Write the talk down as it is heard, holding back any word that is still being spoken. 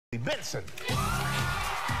Benson.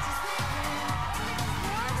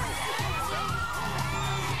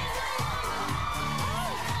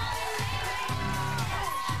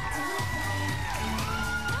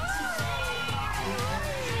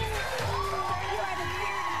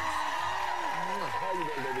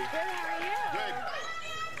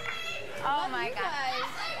 Oh my God.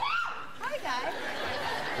 Hi, guys.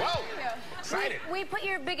 Whoa, excited. We put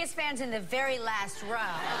your biggest fans in the very last row.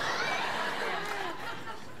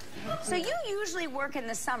 So you usually work in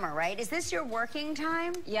the summer, right? Is this your working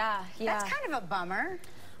time? Yeah. That's kind of a bummer.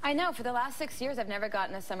 I know. For the last 6 years, I've never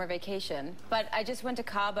gotten a summer vacation. But I just went to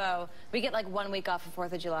Cabo. We get like 1 week off for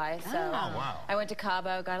 4th of July. So wow. I went to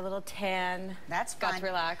Cabo, got a little tan. That's fun. Got to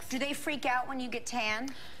relax. Do they freak out when you get tan?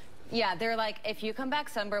 Yeah, they're like, if you come back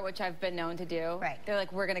sunburnt, which I've been known to do, right. They're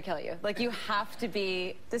like, we're going to kill you. Like, you have to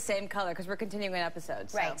be the same color because we're continuing an episode.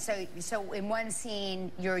 So. Right, so in one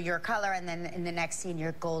scene, you're your color, and then in the next scene,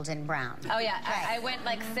 you're golden brown. Oh, yeah. Right. I went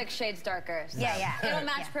like 6 shades darker. So yeah. It'll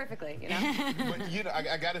match perfectly, you know? But, you know,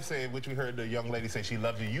 I got to say, which we heard the young lady say she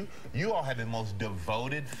loves you. You all had the most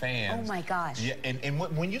devoted fans. Oh, my gosh. Yeah, and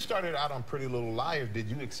when you started out on Pretty Little Liars, did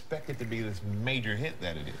you expect it to be this major hit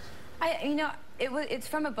that it is? It's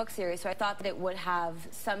from a book series, so I thought that it would have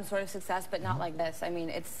some sort of success, but not like this. I mean,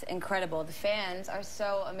 it's incredible. The fans are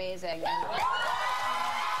so amazing. It is kind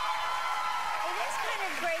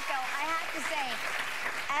of great, though, I have to say.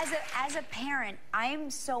 As a parent, I'm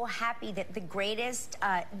so happy that the greatest,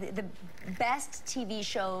 the best TV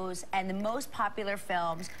shows and the most popular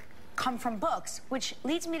films come from books, which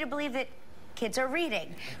leads me to believe that kids are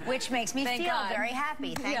reading, which makes me feel very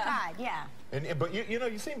happy. Thank God, yeah. But you know,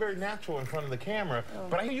 you seem very natural in front of the camera.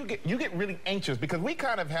 But I hear you get really anxious because we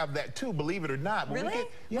kind of have that too, believe it or not. But really?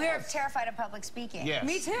 Yes. We're terrified of public speaking. Yes.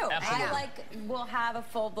 Me too. Absolutely. I will have a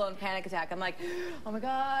full-blown panic attack. I'm like, oh my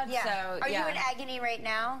God. Yeah. So, are you in agony right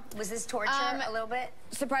now? Was this torture a little bit?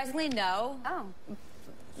 Surprisingly, no. Oh.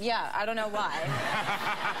 Yeah, I don't know why.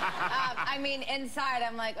 I mean, inside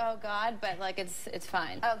I'm like, oh God, but like it's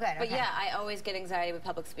fine. Oh, good. But yeah, I always get anxiety with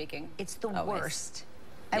public speaking. It's the worst.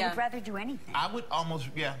 I would rather do anything. I would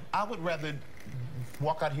rather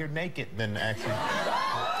walk out here naked than actually.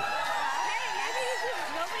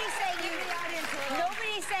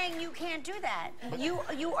 Nobody's saying you can't do that.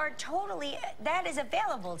 You are totally, that is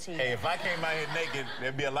available to you. Hey, if I came out here naked,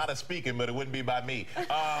 there'd be a lot of speaking, but it wouldn't be by me.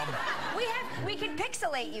 We can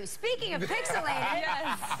pixelate you. Speaking of pixelated,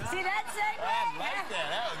 yes. See that segment? I like that.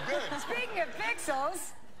 That was good. Speaking of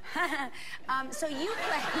pixels, so you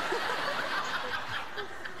play.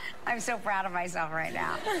 I'm so proud of myself right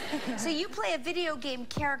now. So you play a video game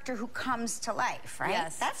character who comes to life, right?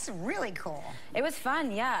 Yes. That's really cool. It was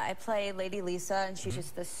fun, yeah. I play Lady Lisa, and she's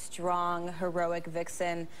just this strong, heroic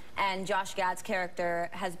vixen. And Josh Gad's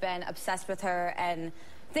character has been obsessed with her and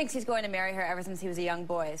thinks he's going to marry her ever since he was a young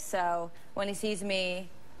boy. So when he sees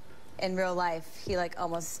me in real life, he like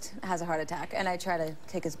almost has a heart attack, and I try to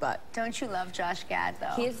kick his butt. Don't you love Josh Gad,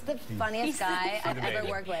 though? He's the funniest guy I've ever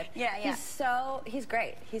worked with. Yeah. He's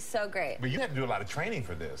great. He's so great. But you had to do a lot of training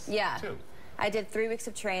for this. Yeah. Too. I did 3 weeks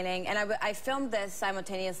of training, and I filmed this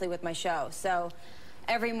simultaneously with my show. So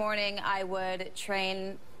every morning I would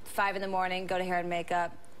train 5 in the morning, go to hair and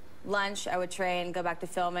makeup. Lunch, I would train, go back to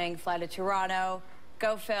filming, fly to Toronto,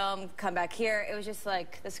 go film, come back here. It was just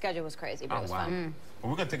like, the schedule was crazy, but it was fun. Well,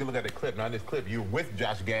 we're going to take a look at the clip. Now, in this clip, you're with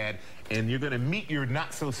Josh Gad, and you're going to meet your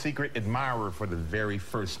not-so-secret admirer for the very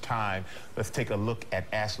first time. Let's take a look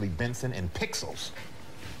at Ashley Benson in Pixels.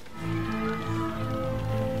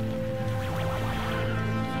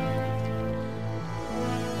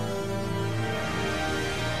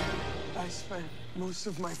 I spent most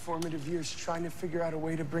of my formative years trying to figure out a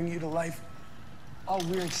way to bring you to life, all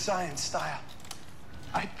weird science style.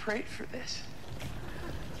 I prayed for this.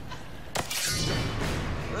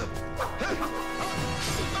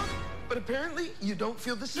 But apparently, you don't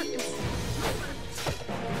feel the same.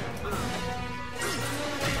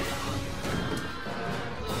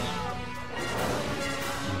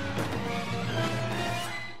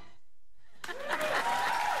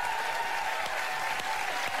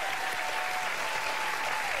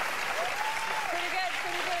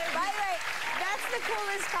 The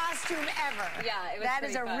coolest costume ever. Yeah, it was That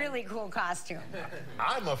is a fun. really cool costume.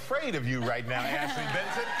 I'm afraid of you right now, Ashley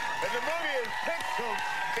Benson. And the movie is Pixels.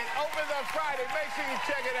 It opens on Friday. Make sure you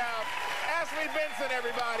check it out. Ashley Benson,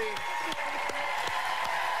 everybody.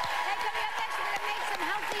 Hey, coming up next, we're going to make some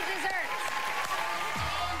healthy desserts.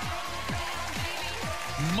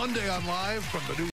 Monday on Live from the new